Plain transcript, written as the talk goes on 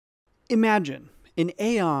Imagine an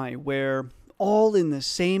AI where all in the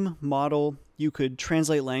same model you could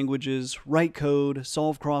translate languages, write code,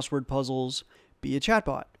 solve crossword puzzles, be a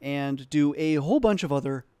chatbot, and do a whole bunch of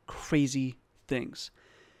other crazy things.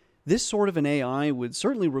 This sort of an AI would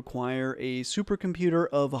certainly require a supercomputer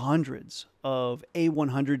of hundreds of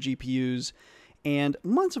A100 GPUs and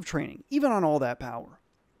months of training, even on all that power.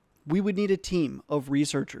 We would need a team of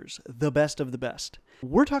researchers, the best of the best.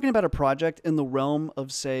 We're talking about a project in the realm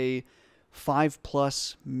of, say,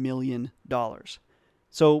 $5+ million.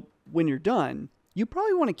 So when you're done, you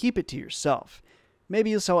probably want to keep it to yourself.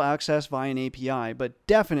 Maybe you'll sell access via an API, but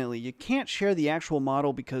definitely you can't share the actual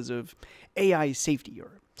model because of AI safety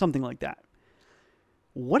or something like that.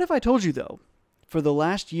 What if I told you, though, for the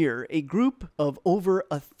last year, a group of over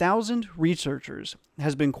 1,000 researchers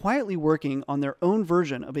has been quietly working on their own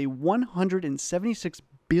version of a 176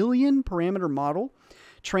 billion parameter model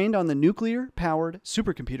trained on the nuclear-powered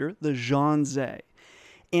supercomputer, the Zhangzhe,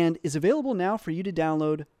 and is available now for you to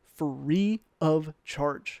download free of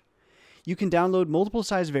charge. You can download multiple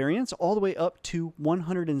size variants all the way up to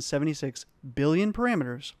 176 billion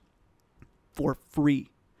parameters for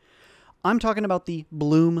free. I'm talking about the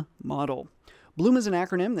Bloom model. Bloom is an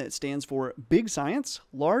acronym that stands for Big Science,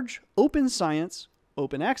 Large, Open Science,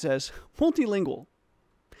 Open Access, Multilingual.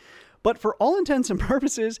 But for all intents and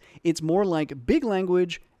purposes, it's more like big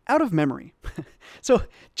language out of memory. So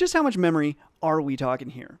just how much memory are we talking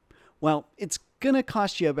here? Well, it's going to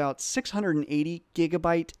cost you about 680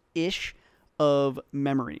 gigabyte-ish of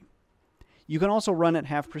memory. You can also run at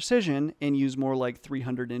half precision and use more like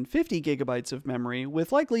 350 gigabytes of memory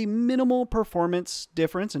with likely minimal performance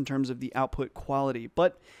difference in terms of the output quality.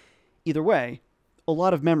 But either way, a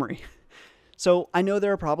lot of memory. So I know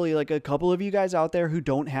there are probably like a couple of you guys out there who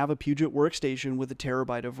don't have a Puget workstation with a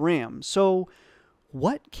terabyte of RAM. So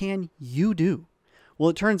what can you do?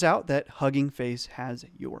 Well, it turns out that Hugging Face has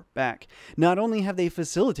your back. Not only have they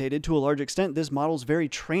facilitated to a large extent this model's very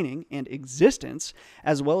training and existence,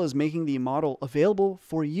 as well as making the model available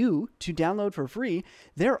for you to download for free,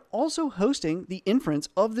 they're also hosting the inference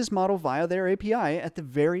of this model via their API at the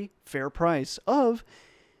very fair price of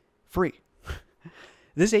free.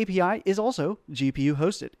 This API is also GPU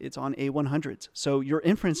hosted. It's on A100s. So your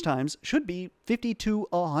inference times should be 50 to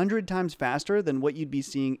 100 times faster than what you'd be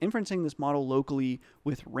seeing inferencing this model locally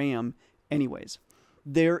with RAM anyways.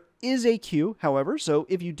 There is a queue, however, so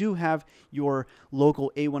if you do have your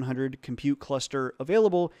local A100 compute cluster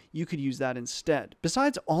available, you could use that instead.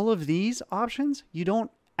 Besides all of these options, you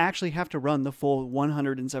don't actually have to run the full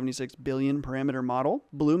 176 billion parameter model.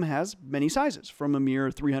 Bloom has many sizes, from a mere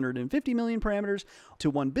 350 million parameters to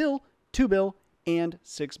 1 bill, 2 bill, and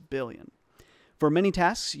 6 billion. For many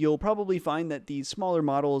tasks, you'll probably find that these smaller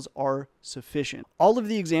models are sufficient. All of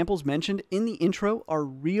the examples mentioned in the intro are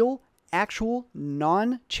real, actual,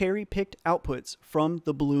 non-cherry-picked outputs from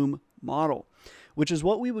the Bloom model, which is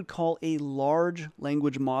what we would call a large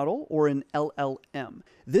language model, or an LLM.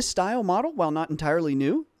 This style model, while not entirely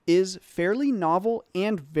new, is fairly novel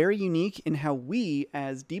and very unique in how we,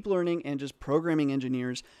 as deep learning and just programming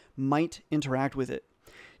engineers, might interact with it.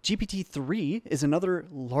 GPT-3 is another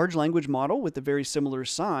large language model with a very similar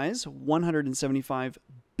size, 175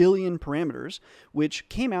 billion parameters, which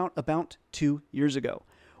came out about 2 years ago.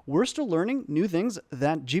 We're still learning new things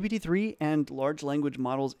that GPT-3 and large language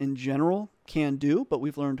models in general can do, but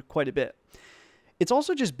we've learned quite a bit. It's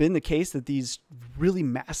also just been the case that these really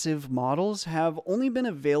massive models have only been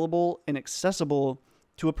available and accessible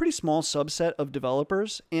to a pretty small subset of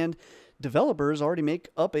developers, and developers already make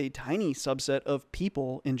up a tiny subset of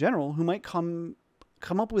people in general who might come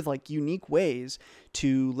up with like unique ways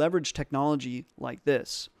to leverage technology like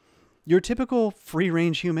this. Your typical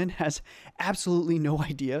free-range human has absolutely no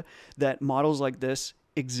idea that models like this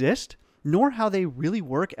exist, nor how they really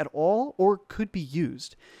work at all or could be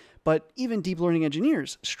used. But even deep learning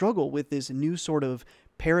engineers struggle with this new sort of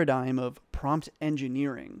paradigm of prompt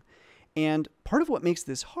engineering. And part of what makes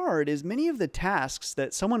this hard is many of the tasks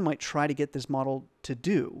that someone might try to get this model to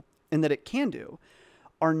do, and that it can do,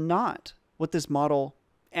 are not what this model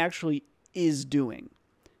actually is doing.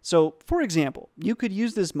 So, for example, you could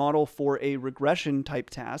use this model for a regression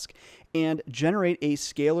type task and generate a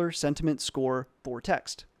scalar sentiment score for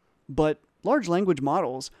text. But large language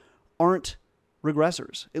models aren't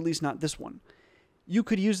regressors, at least not this one. You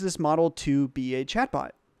could use this model to be a chatbot,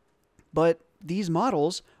 but these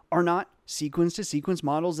models are not sequence-to-sequence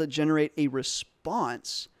models that generate a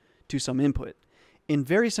response to some input. In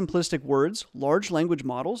very simplistic words, large language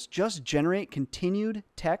models just generate continued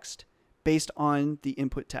text based on the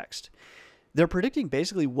input text. They're predicting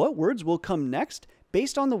basically what words will come next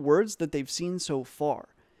based on the words that they've seen so far.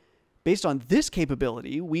 Based on this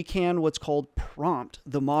capability, we can what's called prompt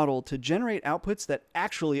the model to generate outputs that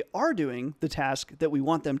actually are doing the task that we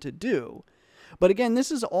want them to do. But again, this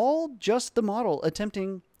is all just the model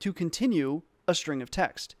attempting to continue a string of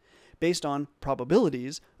text based on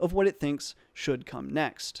probabilities of what it thinks should come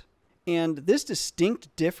next. And this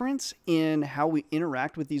distinct difference in how we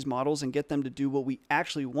interact with these models and get them to do what we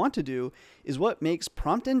actually want to do is what makes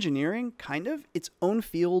prompt engineering kind of its own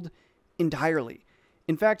field entirely.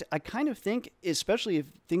 In fact, I kind of think, especially if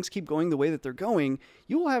things keep going the way that they're going,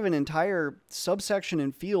 you will have an entire subsection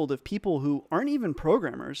and field of people who aren't even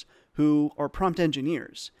programmers, who are prompt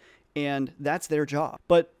engineers, and that's their job.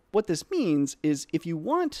 But what this means is if you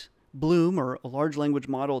want Bloom or a large language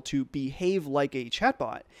model to behave like a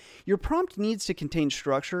chatbot, your prompt needs to contain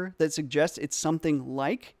structure that suggests it's something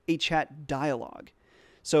like a chat dialogue.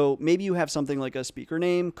 So maybe you have something like a speaker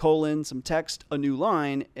name, colon, some text, a new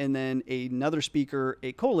line, and then another speaker,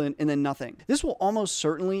 a colon, and then nothing. This will almost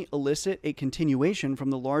certainly elicit a continuation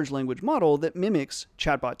from the large language model that mimics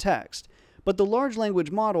chatbot text. But the large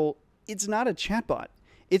language model, it's not a chatbot.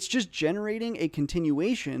 It's just generating a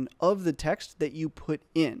continuation of the text that you put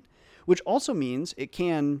in, which also means it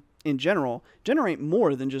can, in general, generate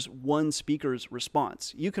more than just one speaker's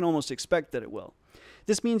response. You can almost expect that it will.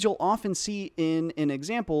 This means you'll often see in an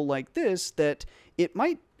example like this that it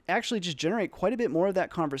might actually just generate quite a bit more of that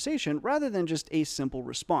conversation rather than just a simple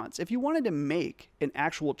response. If you wanted to make an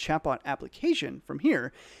actual chatbot application from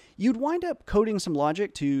here, you'd wind up coding some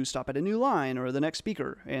logic to stop at a new line or the next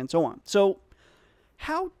speaker and so on. So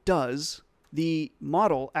how does the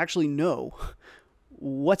model actually know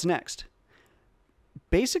what's next?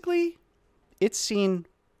 Basically, it's seen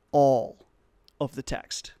all of the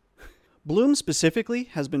text. Bloom specifically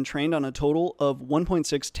has been trained on a total of 1.6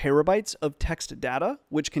 terabytes of text data,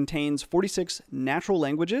 which contains 46 natural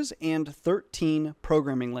languages and 13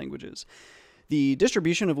 programming languages, the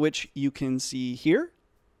distribution of which you can see here.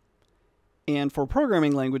 And for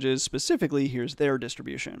programming languages specifically, here's their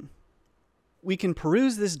distribution. We can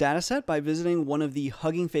peruse this dataset by visiting one of the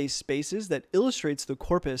Hugging Face spaces that illustrates the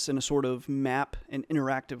corpus in a sort of map and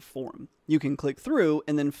interactive form. You can click through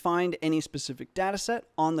and then find any specific dataset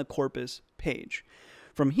on the corpus page.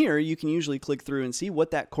 From here, you can usually click through and see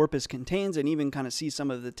what that corpus contains and even kind of see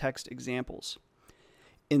some of the text examples.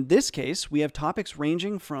 In this case, we have topics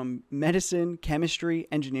ranging from medicine, chemistry,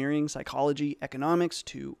 engineering, psychology, economics,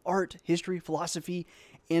 to art, history, philosophy,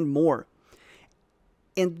 and more.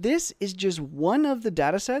 And this is just one of the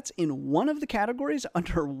datasets in one of the categories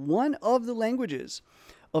under one of the languages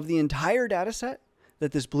of the entire dataset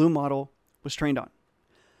that this Bloom model was trained on.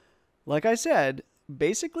 Like I said,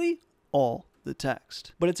 basically all the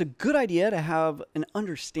text. But it's a good idea to have an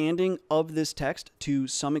understanding of this text to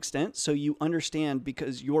some extent so you understand,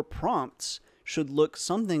 because your prompts should look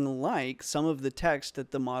something like some of the text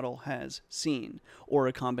that the model has seen, or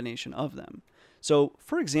a combination of them. So,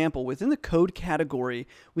 for example, within the code category,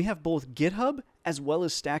 we have both GitHub as well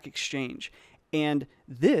as Stack Exchange. And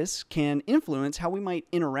this can influence how we might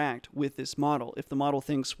interact with this model. If the model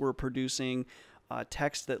thinks we're producing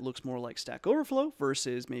text that looks more like Stack Overflow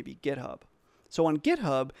versus maybe GitHub. So on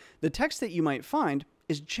GitHub, the text that you might find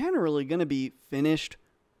is generally going to be finished,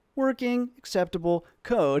 working, acceptable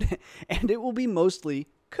code, and it will be mostly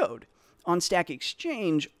code. On Stack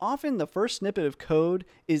Exchange, often the first snippet of code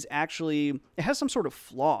is actually, it has some sort of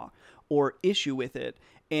flaw or issue with it,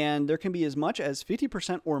 and there can be as much as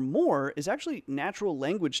 50% or more is actually natural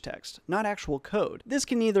language text, not actual code. This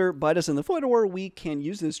can either bite us in the foot, or we can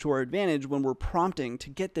use this to our advantage when we're prompting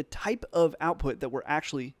to get the type of output that we're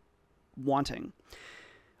actually wanting.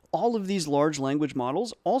 All of these large language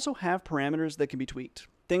models also have parameters that can be tweaked.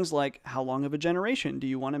 Things like, how long of a generation do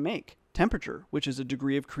you want to make? Temperature, which is a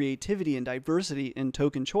degree of creativity and diversity in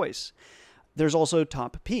token choice. There's also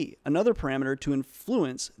top P, another parameter to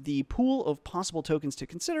influence the pool of possible tokens to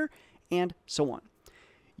consider, and so on.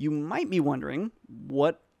 You might be wondering,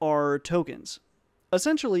 what are tokens?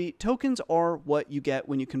 Essentially, tokens are what you get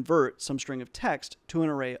when you convert some string of text to an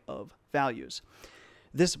array of values.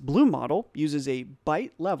 This Bloom model uses a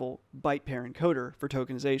byte-level byte pair encoder for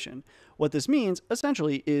tokenization. What this means,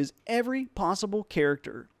 essentially, is every possible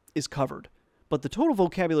character is covered, but the total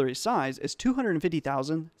vocabulary size is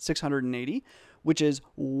 250,680, which is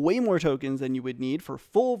way more tokens than you would need for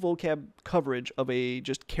full vocab coverage of a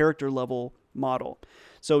just character-level model.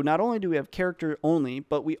 So not only do we have character only,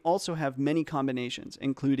 but we also have many combinations,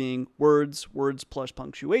 including words, words plus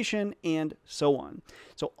punctuation, and so on.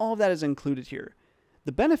 So all of that is included here.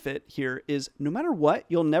 The benefit here is no matter what,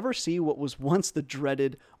 you'll never see what was once the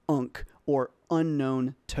dreaded UNC, or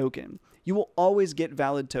unknown token. You will always get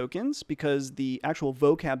valid tokens because the actual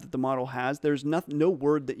vocab that the model has, there's no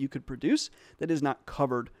word that you could produce that is not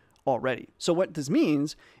covered already. So what this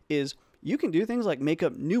means is you can do things like make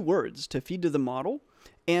up new words to feed to the model,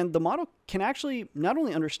 and the model can actually not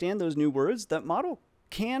only understand those new words, that model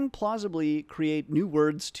can plausibly create new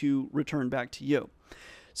words to return back to you.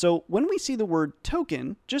 So when we see the word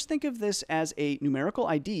token, just think of this as a numerical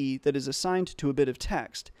ID that is assigned to a bit of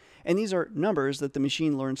text. And these are numbers that the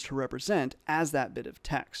machine learns to represent as that bit of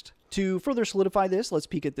text. To further solidify this, let's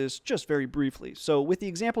peek at this just very briefly. So with the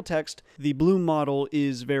example text, the Bloom model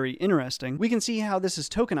is very interesting. We can see how this is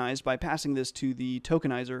tokenized by passing this to the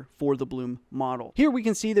tokenizer for the Bloom model. Here we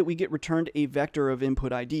can see that we get returned a vector of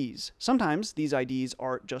input IDs. Sometimes these IDs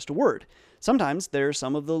are just a word. Sometimes they're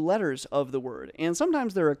some of the letters of the word, and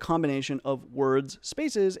sometimes they're a combination of words,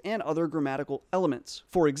 spaces, and other grammatical elements.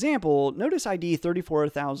 For example, notice ID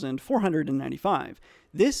 34,495.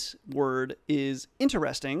 This word is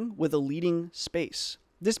interesting with a leading space.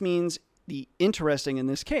 This means the interesting in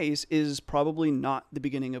this case is probably not the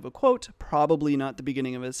beginning of a quote, probably not the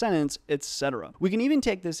beginning of a sentence, etc. We can even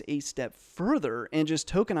take this a step further and just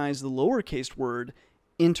tokenize the lowercase word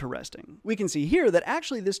interesting. We can see here that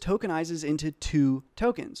actually this tokenizes into two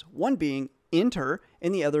tokens, one being inter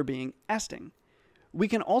and the other being esting. We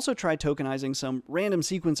can also try tokenizing some random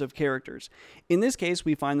sequence of characters. In this case,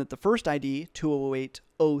 we find that the first ID,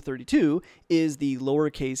 208032, is the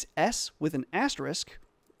lowercase s with an asterisk,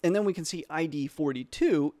 and then we can see ID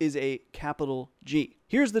 42 is a capital G.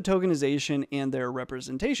 Here's the tokenization and their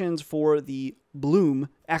representations for the Bloom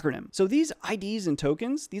acronym. So these IDs and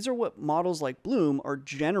tokens, these are what models like Bloom are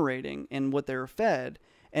generating and what they're fed,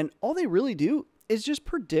 and all they really do is just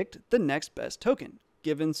predict the next best token,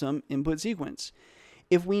 given some input sequence.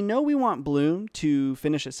 If we know we want Bloom to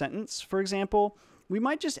finish a sentence, for example, we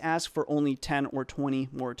might just ask for only 10 or 20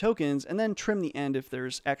 more tokens and then trim the end if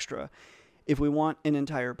there's extra. If we want an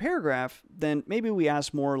entire paragraph, then maybe we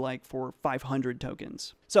ask more like for 500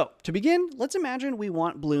 tokens. So to begin, let's imagine we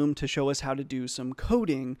want Bloom to show us how to do some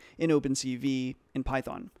coding in OpenCV in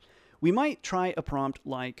Python. We might try a prompt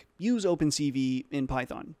like use OpenCV in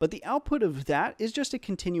Python, but the output of that is just a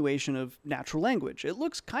continuation of natural language. It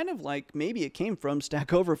looks kind of like maybe it came from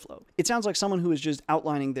Stack Overflow. It sounds like someone who is just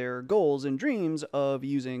outlining their goals and dreams of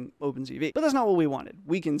using OpenCV, but that's not what we wanted.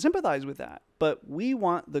 We can sympathize with that, but we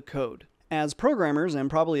want the code. As programmers, and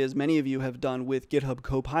probably as many of you have done with GitHub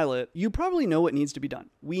Copilot, you probably know what needs to be done.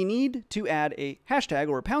 We need to add a hashtag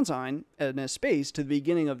or a pound sign and a space to the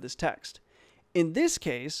beginning of this text. In this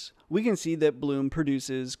case, we can see that Bloom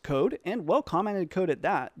produces code, and well-commented code at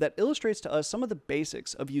that, that illustrates to us some of the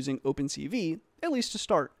basics of using OpenCV, at least to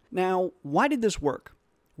start. Now, why did this work?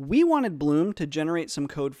 We wanted Bloom to generate some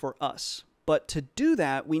code for us, but to do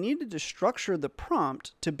that, we needed to structure the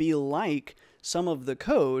prompt to be like some of the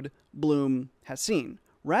code Bloom has seen,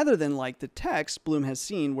 rather than like the text Bloom has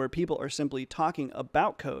seen where people are simply talking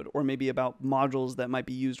about code or maybe about modules that might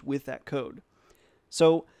be used with that code.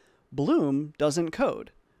 So Bloom doesn't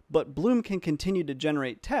code, but Bloom can continue to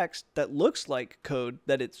generate text that looks like code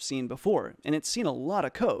that it's seen before, and it's seen a lot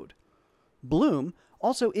of code. Bloom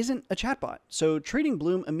also isn't a chatbot, so treating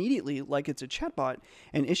Bloom immediately like it's a chatbot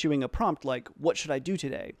and issuing a prompt like, what should I do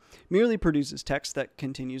today, merely produces text that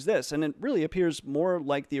continues this, and it really appears more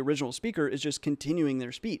like the original speaker is just continuing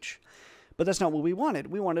their speech. But that's not what we wanted.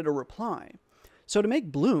 We wanted a reply. So to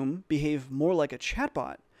make Bloom behave more like a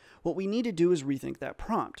chatbot, what we need to do is rethink that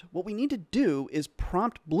prompt. What we need to do is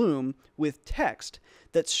prompt Bloom with text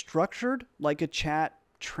that's structured like a chat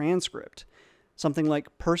transcript. Something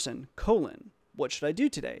like person, colon, what should I do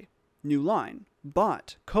today? New line,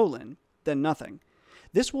 bot, colon, then nothing.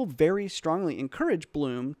 This will very strongly encourage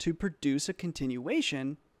Bloom to produce a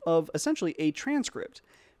continuation of essentially a transcript,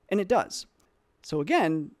 and it does. So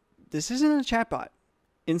again, this isn't a chatbot.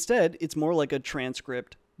 Instead, it's more like a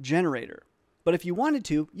transcript generator. But if you wanted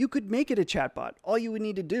to, you could make it a chatbot. All you would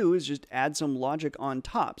need to do is just add some logic on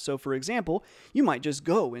top. So for example, you might just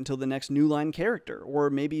go until the next new line character,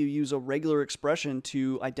 or maybe you use a regular expression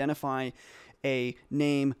to identify a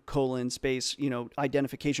name, colon, space,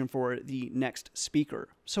 identification for the next speaker.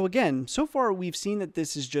 So again, so far we've seen that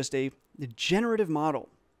this is just a generative model.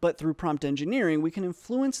 But through prompt engineering, we can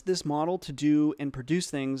influence this model to do and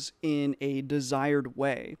produce things in a desired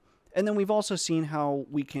way. And then we've also seen how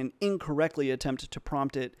we can incorrectly attempt to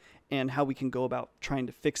prompt it and how we can go about trying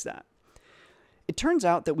to fix that. It turns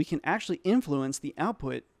out that we can actually influence the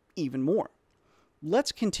output even more.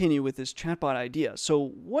 Let's continue with this chatbot idea. So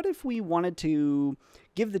what if we wanted to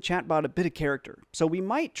give the chatbot a bit of character? So we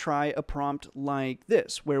might try a prompt like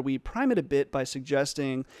this, where we prime it a bit by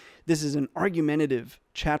suggesting this is an argumentative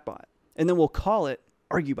chatbot. and then we'll call it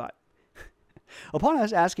Argubot. Upon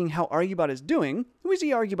us asking how Argubot is doing, we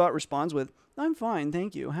see Argubot responds with, "I'm fine,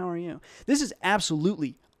 thank you. How are you?" This is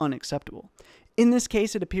absolutely unacceptable. In this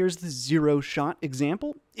case, it appears the zero-shot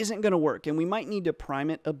example isn't going to work, and we might need to prime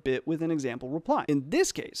it a bit with an example reply. In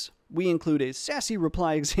this case, we include a sassy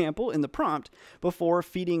reply example in the prompt before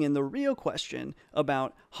feeding in the real question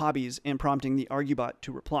about hobbies and prompting the Argubot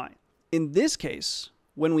to reply. In this case,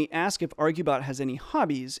 when we ask if Argubot has any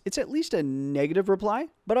hobbies, it's at least a negative reply,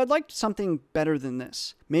 but I'd like something better than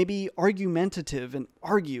this. Maybe argumentative and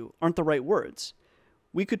argue aren't the right words.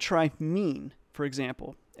 We could try mean, for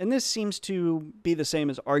example, and this seems to be the same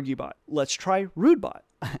as Argubot. Let's try rudebot.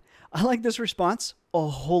 I like this response a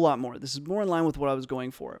whole lot more. This is more in line with what I was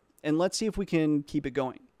going for, and let's see if we can keep it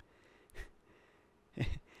going.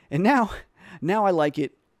 And now I like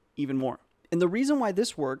it even more. And the reason why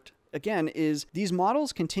this worked, again, is these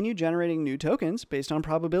models continue generating new tokens based on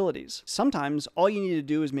probabilities. Sometimes all you need to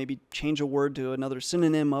do is maybe change a word to another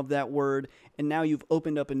synonym of that word, and now you've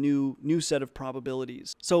opened up a new set of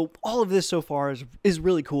probabilities. So all of this so far is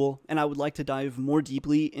really cool, and I would like to dive more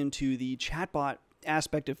deeply into the chatbot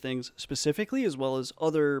aspect of things specifically, as well as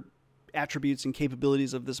other attributes and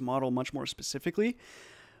capabilities of this model much more specifically.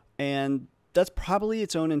 And that's probably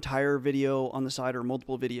its own entire video on the side, or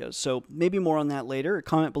multiple videos. So maybe more on that later.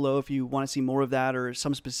 Comment below if you want to see more of that, or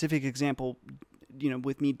some specific example,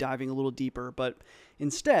 with me diving a little deeper. But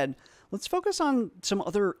instead, let's focus on some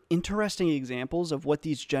other interesting examples of what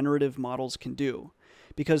these generative models can do.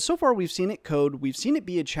 Because so far we've seen it code, we've seen it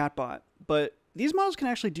be a chatbot, but these models can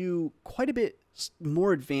actually do quite a bit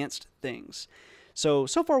more advanced things. So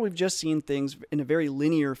far we've just seen things in a very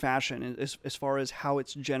linear fashion as far as how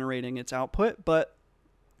it's generating its output, but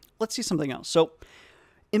let's see something else. So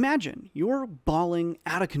imagine you're balling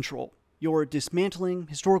out of control. You're dismantling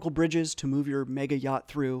historical bridges to move your mega yacht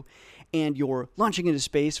through, and you're launching into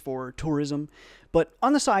space for tourism. But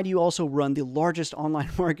on the side, you also run the largest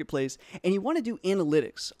online marketplace, and you want to do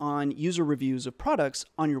analytics on user reviews of products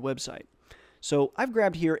on your website. So I've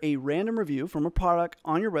grabbed here a random review from a product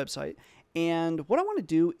on your website, and what I want to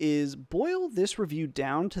do is boil this review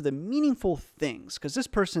down to the meaningful things, because this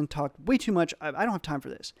person talked way too much. I don't have time for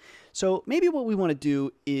this. So maybe what we want to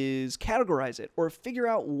do is categorize it, or figure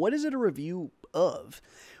out what is it a review of.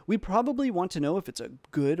 We probably want to know if it's a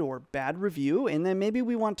good or bad review, and then maybe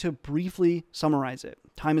we want to briefly summarize it.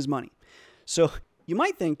 Time is money. So you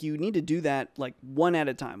might think you need to do that like one at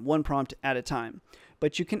a time, one prompt at a time.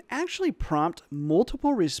 But you can actually prompt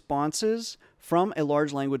multiple responses from a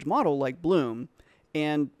large language model like Bloom,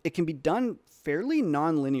 and it can be done fairly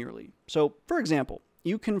non-linearly. So, for example,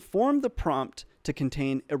 you can form the prompt to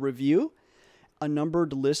contain a review, a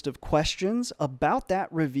numbered list of questions about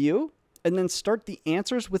that review, and then start the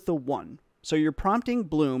answers with the 1. So you're prompting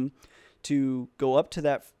Bloom to go up to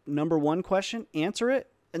that number 1 question, answer it,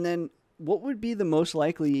 and then what would be the most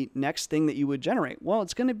likely next thing that you would generate? Well,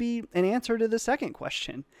 it's going to be an answer to the second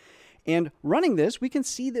question. And running this, we can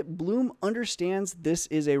see that Bloom understands this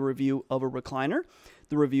is a review of a recliner.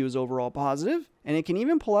 The review is overall positive, and it can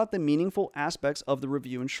even pull out the meaningful aspects of the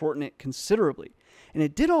review and shorten it considerably. And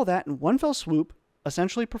it did all that in one fell swoop,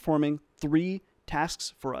 essentially performing 3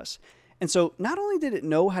 tasks for us. And so not only did it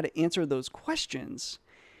know how to answer those questions,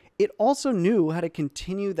 it also knew how to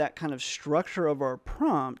continue that kind of structure of our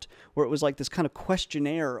prompt, where it was like this kind of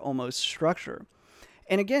questionnaire almost structure.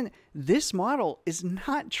 And again, this model is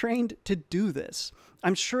not trained to do this.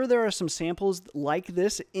 I'm sure there are some samples like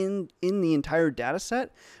this in the entire data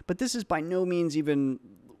set, but this is by no means even,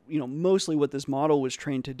 mostly what this model was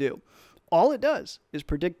trained to do. All it does is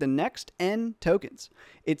predict the next N tokens.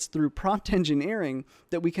 It's through prompt engineering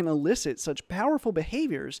that we can elicit such powerful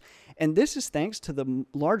behaviors, and this is thanks to the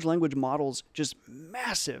large language model's just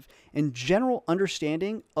massive and general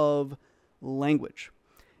understanding of language.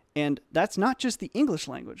 And that's not just the English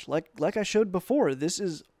language. Like I showed before, this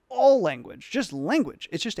is all language, just language.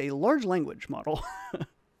 It's just a large language model.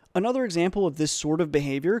 Another example of this sort of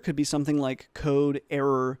behavior could be something like code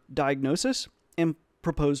error diagnosis and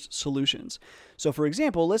proposed solutions. So for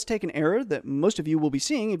example, let's take an error that most of you will be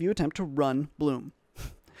seeing if you attempt to run Bloom.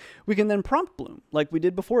 We can then prompt Bloom, like we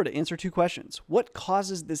did before, to answer 2 questions. What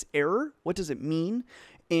causes this error? What does it mean?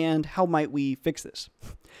 And how might we fix this?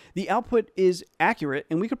 The output is accurate,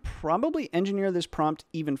 and we could probably engineer this prompt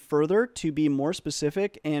even further to be more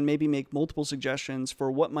specific and maybe make multiple suggestions for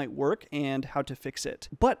what might work and how to fix it.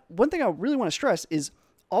 But one thing I really want to stress is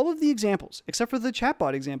all of the examples, except for the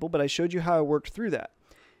chatbot example, but I showed you how I worked through that.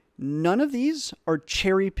 None of these are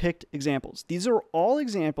cherry-picked examples. These are all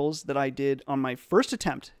examples that I did on my first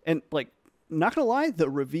attempt, and not gonna lie, the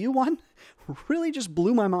review one really just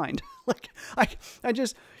blew my mind. Like I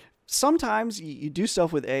just, sometimes you do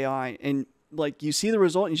stuff with AI and like you see the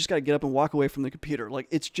result and you just got to get up and walk away from the computer. Like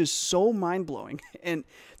it's just so mind blowing. And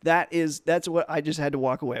that's what I just had to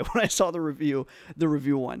walk away when I saw the review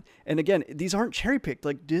one. And again, these aren't cherry picked.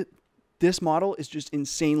 Like this model is just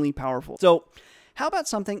insanely powerful. So how about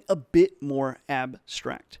something a bit more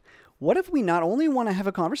abstract? What if we not only want to have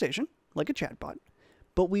a conversation like a chatbot,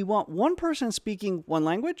 but we want one person speaking one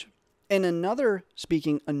language and another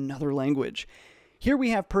speaking another language? Here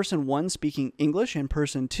we have person 1 speaking English and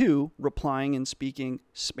person 2 replying and speaking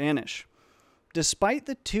Spanish. Despite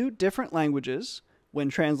the 2 different languages, when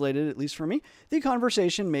translated, at least for me, the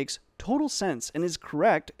conversation makes total sense and is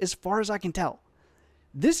correct as far as I can tell.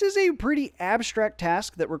 This is a pretty abstract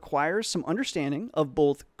task that requires some understanding of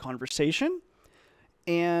both conversation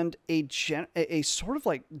and a sort of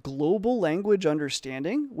like global language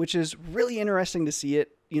understanding, which is really interesting to see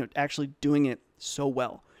it, actually doing it so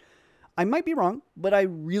well. I might be wrong, but I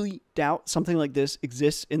really doubt something like this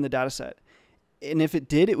exists in the dataset. And if it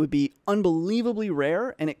did, it would be unbelievably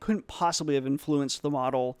rare, and it couldn't possibly have influenced the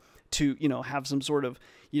model to, have some sort of,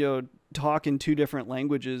 talk in 2 different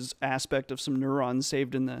languages aspect of some neurons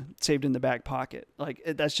saved in the back pocket. Like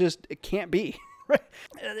it can't be, right?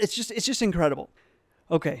 It's just incredible.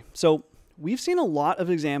 Okay, so we've seen a lot of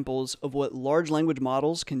examples of what large language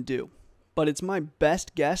models can do. But it's my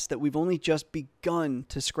best guess that we've only just begun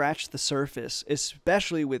to scratch the surface,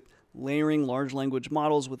 especially with layering large language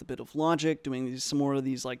models with a bit of logic, doing some more of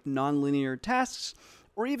these like nonlinear tasks,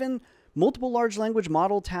 or even multiple large language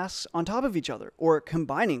model tasks on top of each other, or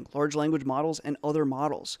combining large language models and other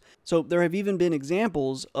models. So there have even been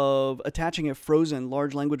examples of attaching a frozen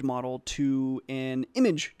large language model to an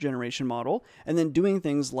image generation model, and then doing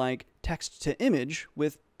things like text to image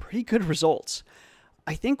with pretty good results.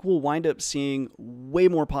 I think we'll wind up seeing way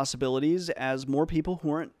more possibilities as more people who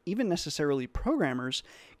aren't even necessarily programmers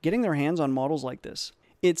getting their hands on models like this.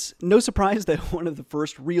 It's no surprise that one of the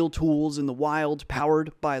first real tools in the wild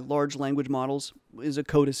powered by large language models is a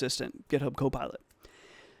code assistant, GitHub Copilot.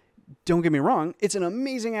 Don't get me wrong, it's an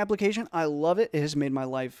amazing application. I love it. It has made my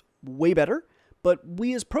life way better. But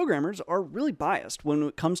we as programmers are really biased when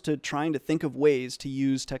it comes to trying to think of ways to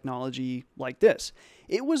use technology like this.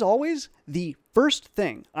 It was always the first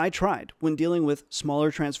thing I tried when dealing with smaller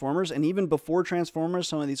transformers, and even before transformers,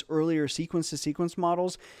 some of these earlier sequence-to-sequence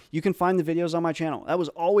models. You can find the videos on my channel. That was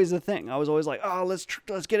always the thing. I was always like, oh, let's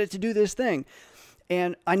get it to do this thing.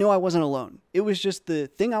 And I know I wasn't alone. It was just the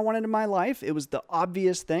thing I wanted in my life. It was the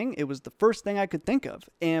obvious thing. It was the first thing I could think of.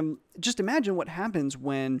 And just imagine what happens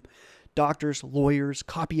when doctors, lawyers,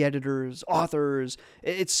 copy editors, authors,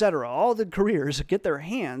 etc., all the careers get their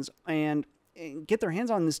hands on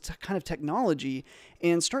this kind of technology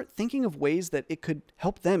and start thinking of ways that it could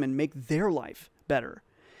help them and make their life better.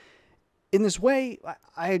 In this way,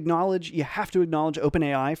 you have to acknowledge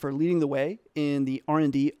OpenAI for leading the way in the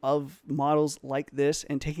R&D of models like this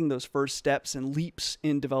and taking those first steps and leaps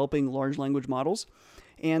in developing large language models.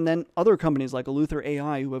 And then other companies like Eleuther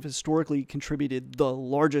AI, who have historically contributed the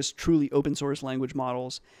largest truly open source language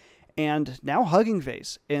models, and now Hugging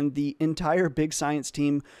Face and the entire big science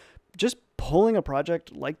team just pulling a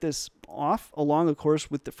project like this off, along, of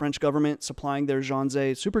course, with the French government supplying their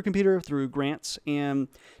Janze supercomputer through grants and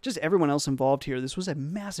just everyone else involved here. This was a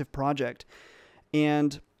massive project.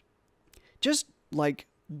 And just like,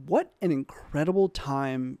 what an incredible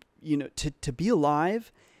time, to be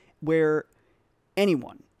alive, where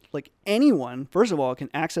anyone, first of all, can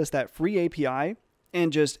access that free API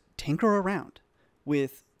and just tinker around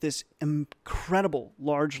with this incredible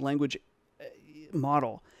large language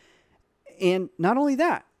model. And not only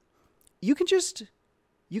that, you could just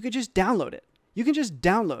download it. You can just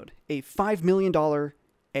download a $5 million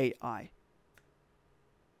AI.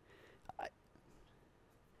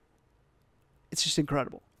 It's just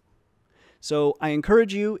incredible. So I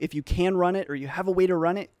encourage you, if you can run it or you have a way to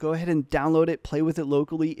run it, go ahead and download it, play with it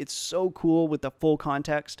locally. It's so cool with the full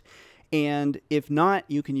context. And if not,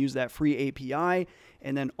 you can use that free API.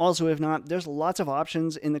 And then also, if not, there's lots of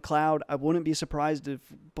options in the cloud. I wouldn't be surprised if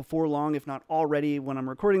before long, if not already, when I'm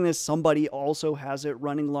recording this, somebody also has it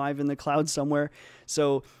running live in the cloud somewhere.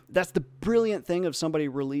 So that's the brilliant thing of somebody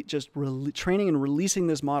training and releasing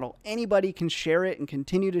this model. Anybody can share it and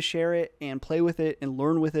continue to share it and play with it and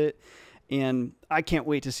learn with it. And I can't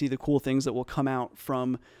wait to see the cool things that will come out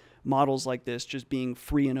from models like this, just being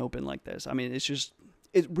free and open like this. I mean,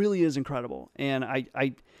 it really is incredible. And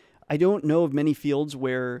I don't know of many fields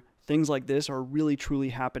where things like this are really truly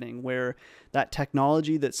happening, where that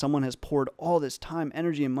technology that someone has poured all this time,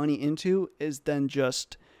 energy, and money into is then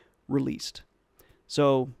just released.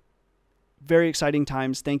 So very exciting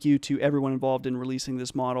times. Thank you to everyone involved in releasing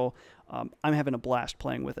this model. I'm having a blast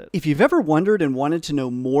playing with it. If you've ever wondered and wanted to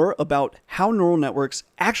know more about how neural networks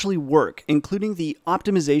actually work, including the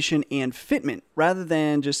optimization and fitment, rather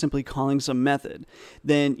than just simply calling some method,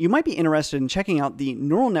 then you might be interested in checking out the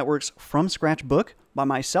Neural Networks from Scratch book by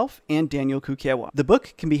myself and Daniel Kukewa. The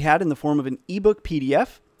book can be had in the form of an ebook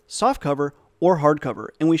PDF, softcover, or hardcover,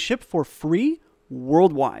 and we ship for free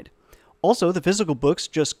worldwide. Also, the physical books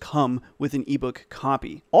just come with an ebook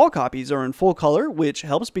copy. All copies are in full color, which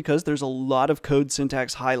helps because there's a lot of code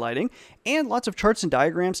syntax highlighting and lots of charts and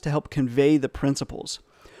diagrams to help convey the principles.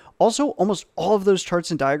 Also, almost all of those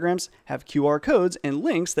charts and diagrams have QR codes and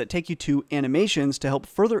links that take you to animations to help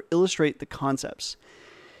further illustrate the concepts.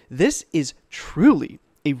 This is truly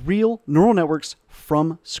a real neural networks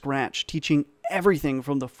from scratch, teaching everything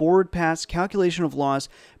from the forward pass, calculation of loss,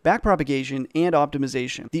 backpropagation, and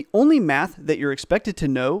optimization. The only math that you're expected to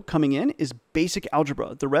know coming in is basic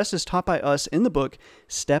algebra. The rest is taught by us in the book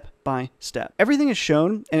step by step. Everything is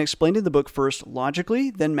shown and explained in the book first logically,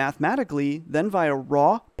 then mathematically, then via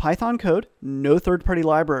raw Python code, no third-party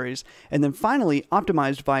libraries, and then finally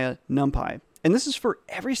optimized via NumPy. And this is for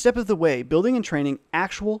every step of the way, building and training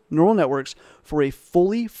actual neural networks for a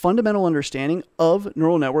fully fundamental understanding of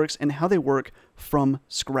neural networks and how they work from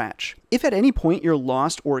scratch. If at any point you're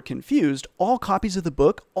lost or confused, all copies of the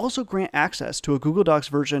book also grant access to a Google Docs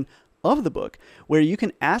version of the book where you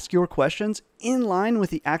can ask your questions in line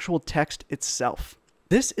with the actual text itself.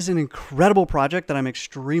 This is an incredible project that I'm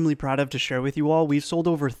extremely proud of to share with you all. We've sold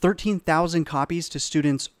over 13,000 copies to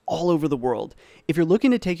students all over the world. If you're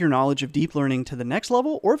looking to take your knowledge of deep learning to the next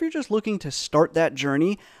level, or if you're just looking to start that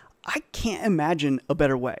journey, I can't imagine a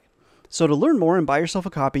better way. So to learn more and buy yourself a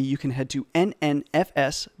copy, you can head to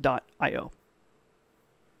nnfs.io.